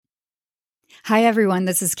Hi, everyone.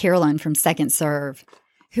 This is Carolyn from Second Serve.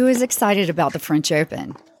 Who is excited about the French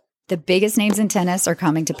Open? The biggest names in tennis are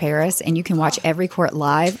coming to Paris, and you can watch every court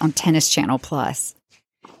live on Tennis Channel Plus.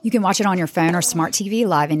 You can watch it on your phone or smart TV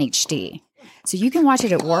live in HD. So you can watch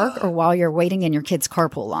it at work or while you're waiting in your kid's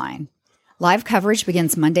carpool line. Live coverage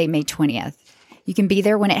begins Monday, May 20th. You can be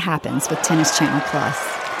there when it happens with Tennis Channel Plus.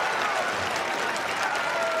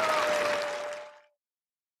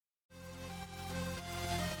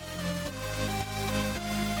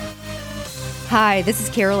 Hi, this is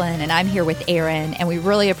Carolyn, and I'm here with Aaron, and we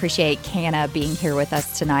really appreciate Canna being here with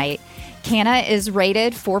us tonight. Canna is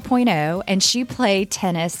rated 4.0, and she played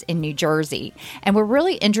tennis in New Jersey. And we're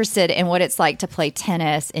really interested in what it's like to play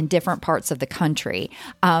tennis in different parts of the country.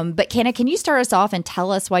 But Canna, can you start us off and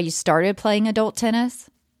tell us why you started playing adult tennis?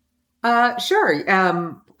 Sure.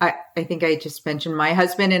 I think I just mentioned my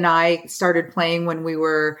husband and I started playing when we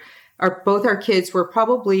were, both our kids were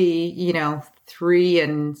probably, 3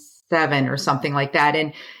 and 7 or something like that.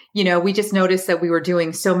 And, we just noticed that we were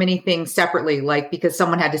doing so many things separately, like because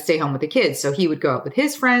someone had to stay home with the kids. So he would go out with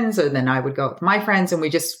his friends, and then I would go out with my friends. And we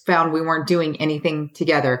just found we weren't doing anything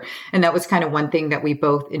together. And that was kind of one thing that we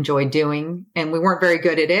both enjoyed doing. And we weren't very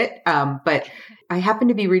good at it. But I happened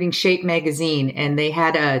to be reading Shape magazine, and they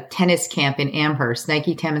had a tennis camp in Amherst,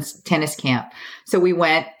 Nike tennis camp. So we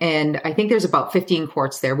went, and I think there's about 15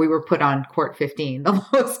 courts there. We were put on court 15, the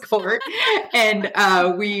lowest court. And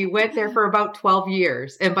we went there for about 12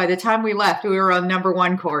 years. And by the time we left, we were on number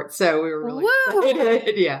 1 court. So we were really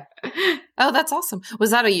excited. Yeah. Oh, that's awesome. Was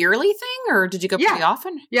that a yearly thing, or did you go pretty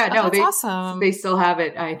often? Yeah, no, that's awesome. They still have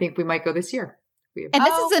it. I think we might go this year. And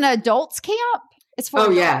this is an adults camp? It's for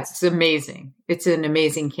adults. Yeah, it's amazing. It's an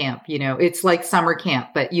amazing camp. It's like summer camp,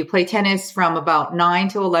 but you play tennis from about 9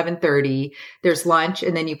 to 11:30. There's lunch,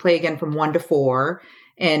 and then you play again from 1 to 4.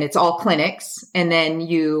 And it's all clinics. And then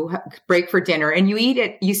you break for dinner, and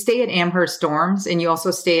you stay at Amherst dorms, and you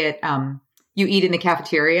also stay at, you eat in the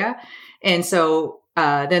cafeteria. And so,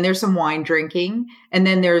 then there's some wine drinking, and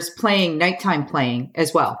then there's nighttime playing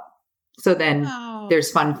as well. So then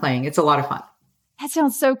there's fun playing. It's a lot of fun. That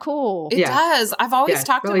sounds so cool. It does. I've always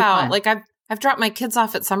talked really about, fun. like, I've dropped my kids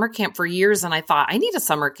off at summer camp for years, and I thought I need a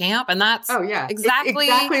summer camp. And that's exactly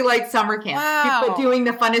like summer camp. Wow. You're doing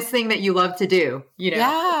the funnest thing that you love to do,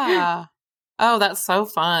 Yeah. Oh, that's so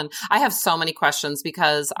fun. I have so many questions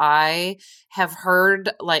because I have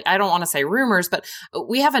heard, I don't want to say rumors, but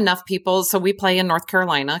we have enough people. So we play in North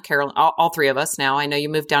Carolina, all 3 of us now. I know you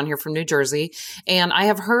moved down here from New Jersey. And I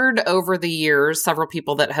have heard over the years, several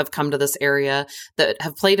people that have come to this area that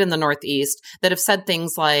have played in the Northeast that have said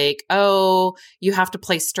things like, oh, you have to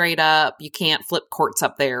play straight up. You can't flip courts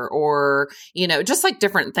up there, or, just like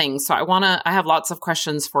different things. So I have lots of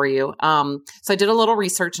questions for you. So I did a little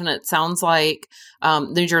research, and it sounds like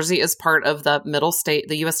New Jersey is part of the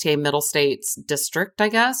the USTA Middle States district, I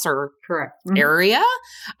guess, or correct area.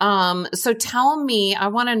 So tell me, I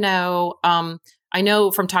want to know, I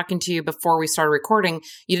know from talking to you before we started recording,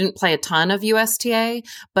 you didn't play a ton of USTA,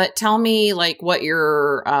 but tell me what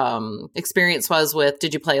your experience was with,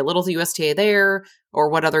 did you play a little USTA there, or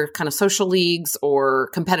what other kind of social leagues or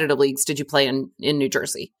competitive leagues did you play in New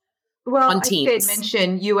Jersey? Well, on I think I'd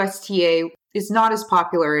mentioned USTA is not as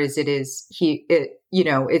popular as it is here.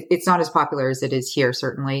 It's not as popular as it is here,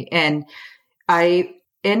 certainly. And I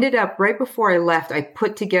ended up, right before I left, I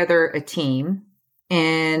put together a team,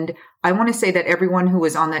 and I want to say that everyone who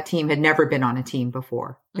was on that team had never been on a team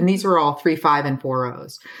before. And these were all 3, 5, and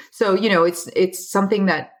 4-0s. So, it's something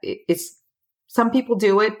that some people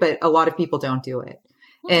do it, but a lot of people don't do it.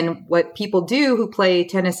 And what people do who play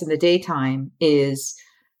tennis in the daytime is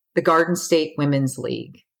the Garden State Women's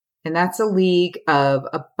League. And that's a league of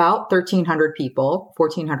about 1,300 people,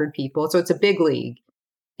 1,400 people. So it's a big league.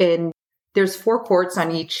 And there's 4 courts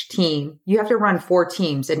on each team. You have to run 4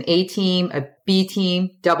 teams, an A team, a B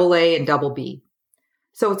team, double A, and double B.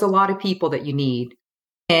 So it's a lot of people that you need.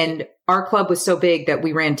 And our club was so big that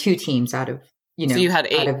we ran 2 teams out of, So you had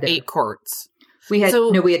 8 courts. We had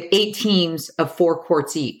 8 teams of 4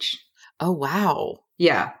 courts each. Oh, wow.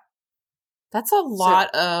 Yeah. That's a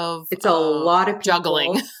lot of it's a lot of people.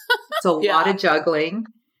 Juggling. It's a lot of juggling.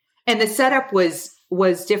 And the setup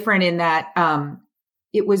was different in that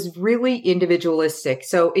it was really individualistic.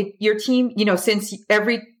 So your team, since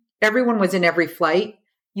everyone was in every flight,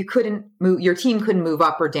 you couldn't move, your team couldn't move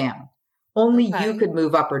up or down. Only you could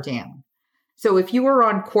move up or down. So if you were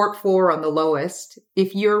on court 4 on the lowest,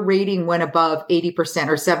 if your rating went above 80%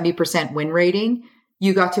 or 70% win rating,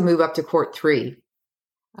 you got to move up to court 3.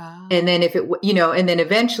 And then and then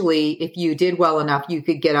eventually, if you did well enough, you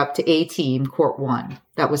could get up to A team, court 1.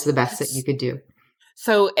 That was the best that you could do.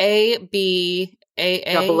 So A, B, A,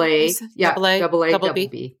 double A, yeah, double A, double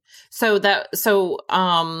B. So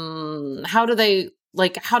how do they,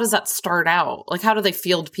 like, how does that start out? Like, how do they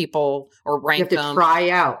field people or rank them? You have to try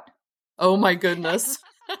out. Oh my goodness.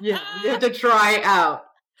 Yeah, you have to try out.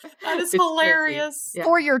 That is hilarious. Yeah.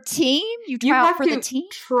 For your team? You try out for the team?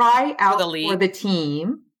 Try out for the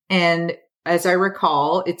team. And as I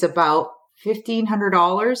recall, it's about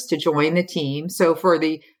 $1,500 to join the team. So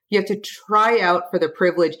you have to try out for the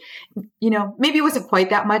privilege. Maybe it wasn't quite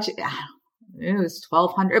that much. It was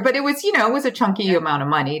 $1,200, but it was, it was a chunky amount of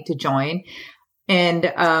money to join.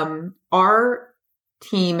 And our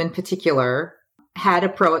team in particular had a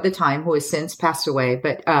pro at the time who has since passed away,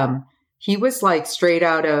 but he was like straight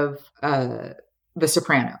out of The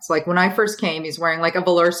Sopranos. Like when I first came, he's wearing like a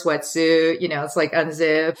velour sweatsuit, it's like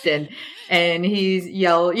unzipped, and he's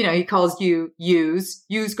he calls you use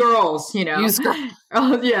girls, Use girls.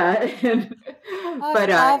 Oh yeah.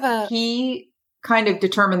 But he kind of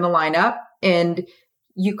determined the lineup, and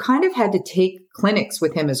you kind of had to take clinics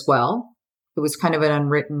with him as well. It was kind of an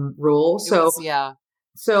unwritten rule. So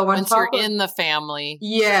once you're in the family,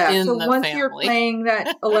 so once you're paying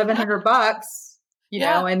that $1,100,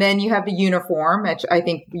 and then you have the uniform, which I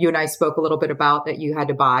think you and I spoke a little bit about, that you had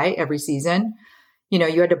to buy every season. You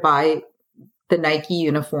had to buy the Nike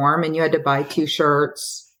uniform, and you had to buy 2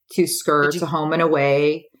 shirts, 2 skirts, a home and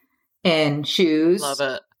away, and shoes. Love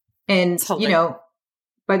it. And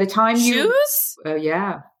by the time shoes,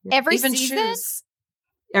 every even season. Shoes.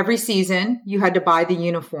 Every season, you had to buy the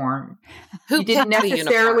uniform. You didn't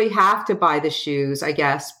necessarily have to buy the shoes, I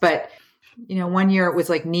guess. But, one year it was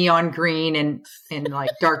like neon green and like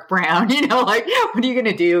dark brown. Like, what are you going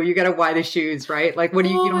to do? You got to buy the shoes, right? Like, you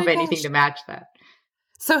don't have anything to match that.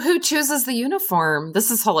 So who chooses the uniform? This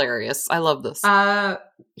is hilarious. I love this.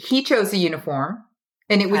 He chose the uniform,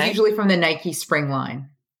 and it was usually from the Nike spring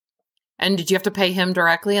line. And did you have to pay him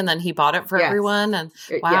directly, and then he bought it for everyone? And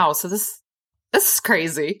wow, so this is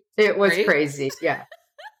crazy. It was crazy. Yeah.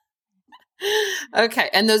 Okay.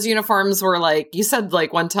 And those uniforms were like, you said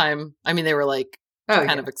like one time, I mean, they were like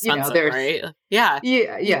kind of expensive, right? Yeah.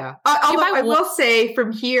 Yeah. Yeah. Although I will say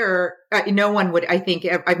from here, no one would, I think,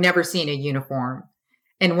 I've never seen a uniform.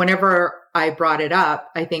 And whenever I brought it up,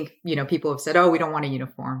 I think, people have said, oh, we don't want a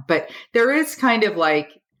uniform. But there is kind of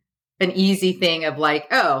like an easy thing of like,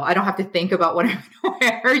 oh, I don't have to think about what I'm going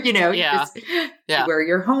to wear, you just wear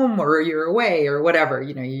your home or you're away or whatever,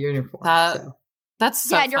 your uniform. That's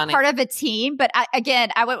so and you're funny. part of a team. But I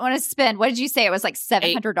wouldn't want to spend, what did you say? It was like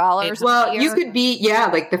 $700. Well, you could be,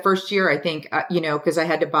 like the first year, I think, because I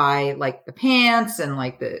had to buy like the pants and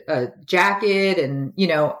like the jacket and,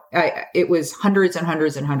 it was hundreds and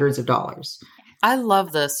hundreds and hundreds of dollars. I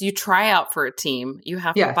love this. You try out for a team. You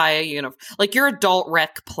have to buy a uniform. Like you're adult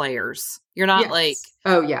rec players. You're not like,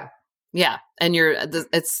 oh yeah. Yeah. And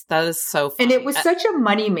that is so funny. And it was such a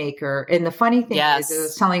moneymaker. And the funny thing is, I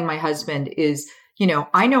was telling my husband is,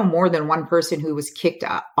 I know more than one person who was kicked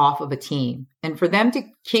off of a team, and for them to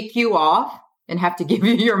kick you off and have to give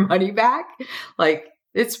you your money back, like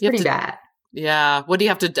it's pretty bad. Yeah. What do you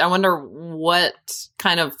have to, I wonder what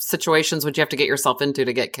kind of situations would you have to get yourself into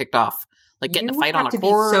to get kicked off? Like getting a fight on a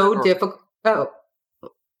court? So difficult. Oh,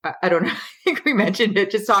 I don't know. I think we mentioned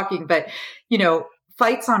it just talking, but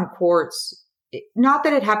fights on courts, not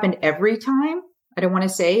that it happened every time, I don't want to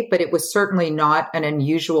say, but it was certainly not an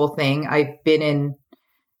unusual thing. I've been in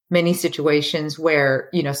many situations where,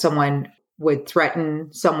 someone would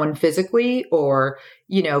threaten someone physically or,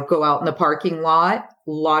 go out in the parking lot,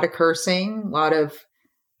 a lot of cursing, a lot of,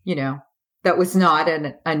 that was not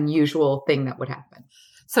an unusual thing that would happen.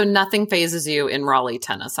 So nothing phases you in Raleigh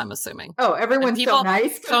tennis, I'm assuming. Oh, everyone's so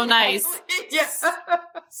nice. So nice. Yeah.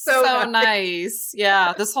 So nice.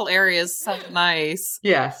 Yeah. This whole area is so nice.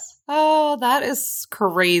 Yes. Oh, that is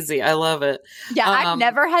crazy. I love it. Yeah. I've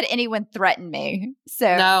never had anyone threaten me. So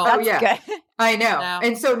that's good. I know. No.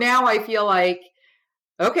 And so now I feel like,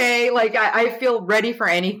 okay, like I feel ready for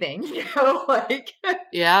anything,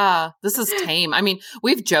 Yeah, this is tame. I mean,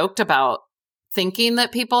 we've joked about thinking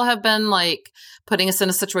that people have been like putting us in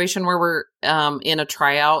a situation where we're in a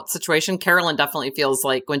tryout situation. Carolyn definitely feels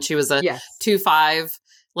like when she was a 2-5,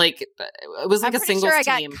 like it was like a singles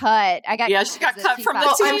team. team. She got cut from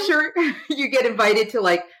the team. I'm sure you get invited to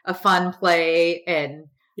like a fun play and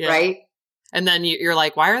right. And then you're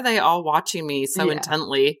like, why are they all watching me so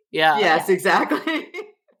intently? Yeah. Yes, exactly.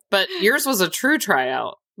 But yours was a true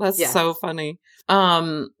tryout. That's so funny.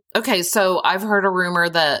 Okay, so I've heard a rumor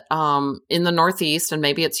that in the Northeast, and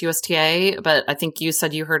maybe it's USTA, but I think you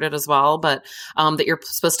said you heard it as well, but that you're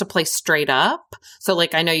supposed to play straight up. So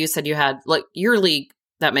like, I know you said you had like your league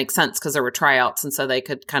that makes sense because there were tryouts. And so they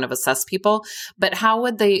could kind of assess people. But how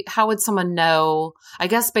would someone know, I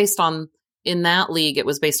guess in that league, it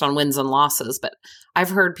was based on wins and losses, but I've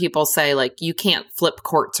heard people say like, you can't flip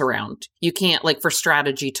courts around. You can't like for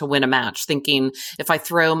strategy to win a match thinking if I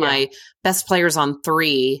throw my best players on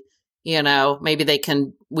 3, maybe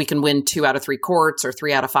we can win 2 out of 3 courts or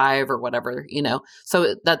 3 out of 5 or whatever,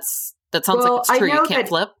 so that sounds like it's true. You can't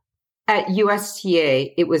flip. At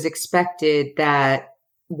USTA, it was expected that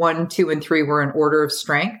 1, 2, and 3 were in order of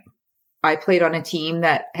strength. I played on a team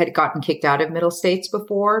that had gotten kicked out of Middle States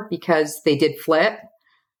before because they did flip.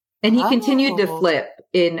 And he continued to flip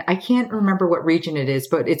I can't remember what region it is,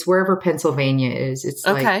 but it's wherever Pennsylvania is. It's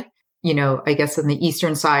like, I guess on the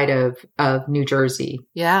eastern side of New Jersey.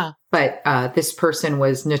 Yeah. But this person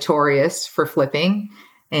was notorious for flipping,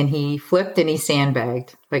 and he flipped and he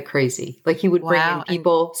sandbagged like crazy. Like he would bring in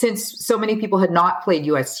people, since so many people had not played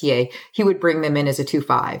USTA, he would bring them in as a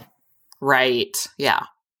 2-5. Right. Yeah.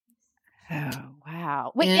 Oh,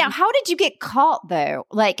 wow. Wait, now, how did you get caught, though?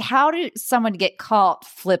 Like, how did someone get caught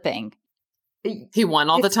flipping? He won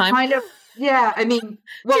all the time? Kind of, yeah. I mean,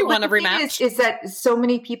 he won every match. Is that so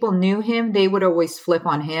many people knew him, they would always flip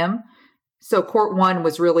on him. So court 1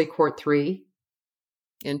 was really court 3.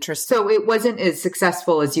 Interesting. So it wasn't as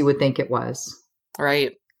successful as you would think it was.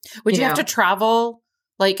 Right. Would you have to travel?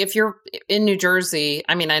 Like if you're in New Jersey,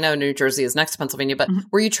 I mean, I know New Jersey is next to Pennsylvania, but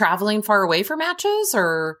were you traveling far away for matches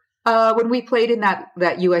or? When we played in that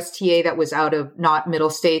USTA that was out of not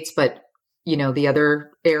Middle States, but the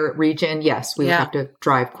other region, yes, we would have to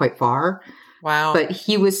drive quite far. Wow. But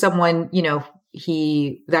he was someone,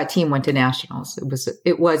 that team went to nationals.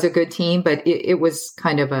 It was a good team, but it was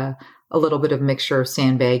kind of a little bit of mixture of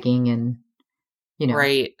sandbagging and,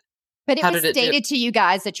 Right. But it was stated to you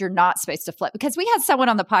guys that you're not supposed to flip, because we had someone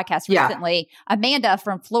on the podcast recently, Amanda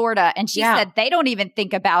from Florida, and she said they don't even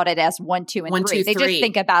think about it as 1, 2, and 3. They just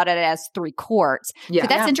think about it as 3 courts. Yeah. So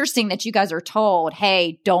that's interesting that you guys are told,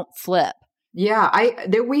 hey, don't flip. Yeah.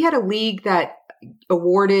 We had a league that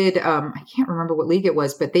awarded, I can't remember what league it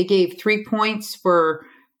was, but they gave 3 points for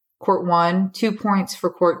court 1, 2 points for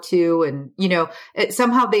court 2. And,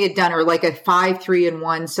 somehow they had done, or like a 5, 3, and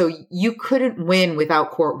 1. So you couldn't win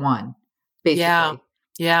without court 1, basically.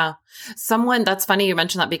 Yeah. That's funny you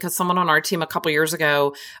mentioned that, because someone on our team a couple years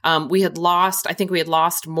ago, we had lost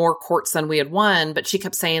more courts than we had won, but she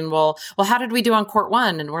kept saying, well, how did we do on court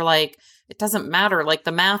 1? And we're like, it doesn't matter. Like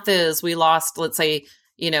the math is we lost, let's say,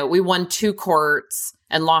 we won 2 courts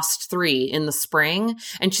and lost 3 in the spring.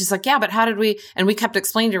 And she's like, yeah, but how did we? And we kept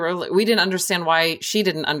explaining to her, we didn't understand why she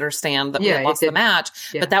didn't understand that we had lost the match.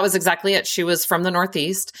 Yeah. But that was exactly it. She was from the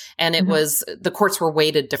Northeast, and it was, the courts were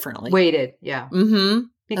weighted differently. Yeah. Mm-hmm.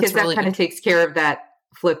 Because that kind of takes care of that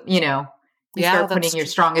flip, you start putting your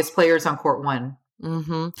strongest players on court 1.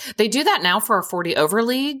 Mm-hmm. They do that now for our 40 over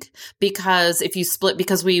league, because if you split,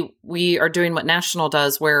 because we are doing what National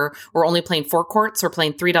does, where we're only playing 4 courts, we're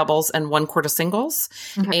playing 3 doubles and 1 court of singles.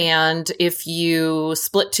 Okay. And if you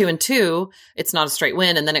split 2 and 2, it's not a straight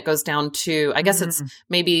win. And then it goes down to, I guess it's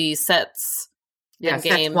maybe sets. Yeah.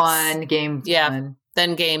 Games. 1, game 1.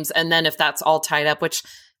 Then games. And then if that's all tied up, which,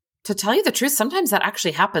 to tell you the truth, sometimes that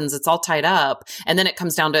actually happens. It's all tied up, and then it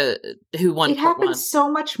comes down to who won. It happens so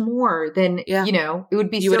much more than, it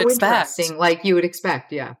would be interesting, like you would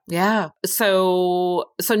expect. Yeah. Yeah.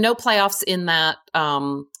 So no playoffs in that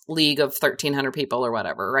league of 1,300 people or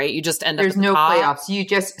whatever, right? You just end up. There's no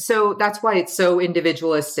playoffs. So that's why it's so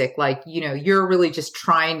individualistic. Like, you're really just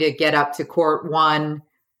trying to get up to court 1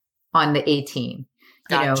 on the A team.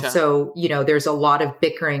 So, there's a lot of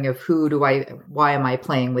bickering of why am I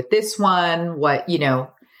playing with this one?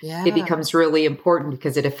 It becomes really important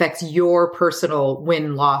because it affects your personal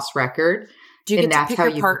win-loss record. Do you get to pick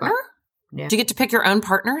your partner? Yeah. Do you get to pick your own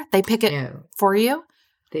partner? They pick it for you?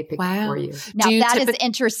 They pick it for you. Now, that is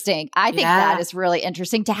interesting. I think that is really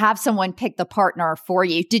interesting to have someone pick the partner for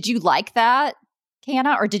you. Did you like that,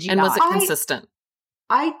 Hannah, or did you not? And was it consistent?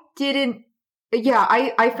 I didn't. Yeah,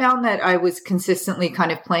 I found that I was consistently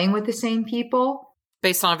kind of playing with the same people.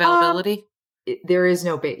 Based on availability? There is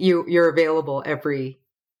no you're available it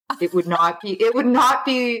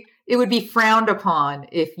would be frowned upon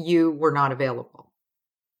if you were not available.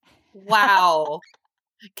 Wow.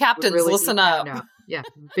 Captains, really listen up. Yeah,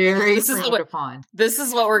 very frowned upon. This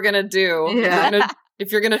is what we're going to do. Yeah.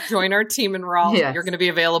 If you're going to join our team in Raleigh, you're going to be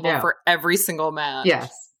available for every single match. Yes.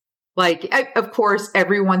 Like, of course,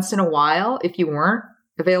 every once in a while, if you weren't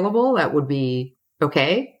available, that would be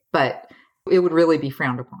okay, but it would really be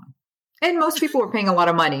frowned upon. And most people were paying a lot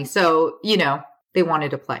of money, so, they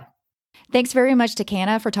wanted to play. Thanks very much to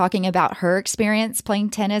Canna for talking about her experience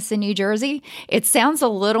playing tennis in New Jersey. It sounds a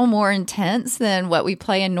little more intense than what we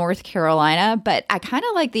play in North Carolina, but I kind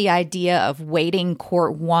of like the idea of weighting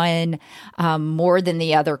court one more than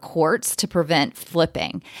the other courts to prevent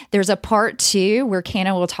flipping. There's a part 2 where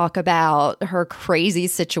Canna will talk about her crazy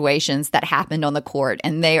situations that happened on the court,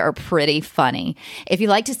 and they are pretty funny. If you'd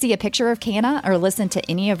like to see a picture of Canna or listen to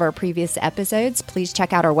any of our previous episodes, please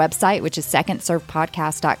check out our website, which is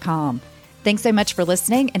secondservepodcast.com. Thanks so much for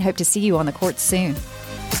listening, and hope to see you on the courts soon.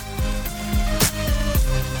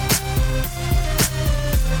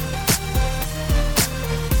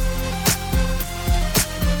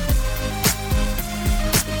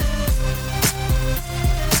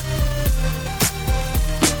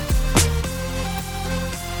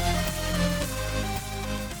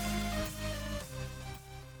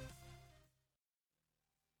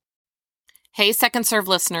 Hey, Second Serve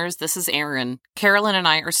listeners, this is Erin. Carolyn and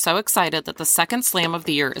I are so excited that the second slam of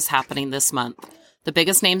the year is happening this month. The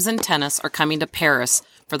biggest names in tennis are coming to Paris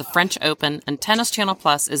for the French Open, and Tennis Channel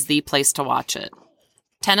Plus is the place to watch it.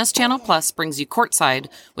 Tennis Channel Plus brings you courtside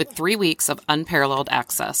with 3 weeks of unparalleled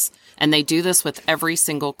access, and they do this with every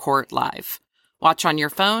single court live. Watch on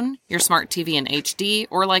your phone, your smart TV in HD,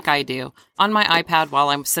 or like I do, on my iPad while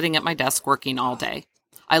I'm sitting at my desk working all day.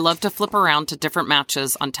 I love to flip around to different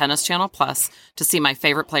matches on Tennis Channel Plus to see my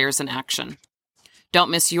favorite players in action. Don't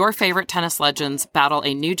miss your favorite tennis legends battle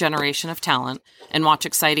a new generation of talent and watch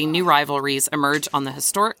exciting new rivalries emerge on the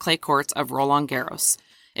historic clay courts of Roland Garros.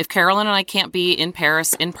 If Carolyn and I can't be in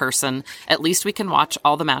Paris in person, at least we can watch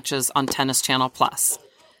all the matches on Tennis Channel Plus.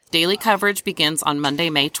 Daily coverage begins on Monday,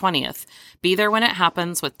 May 20th. Be there when it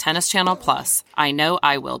happens with Tennis Channel Plus. I know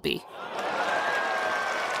I will be.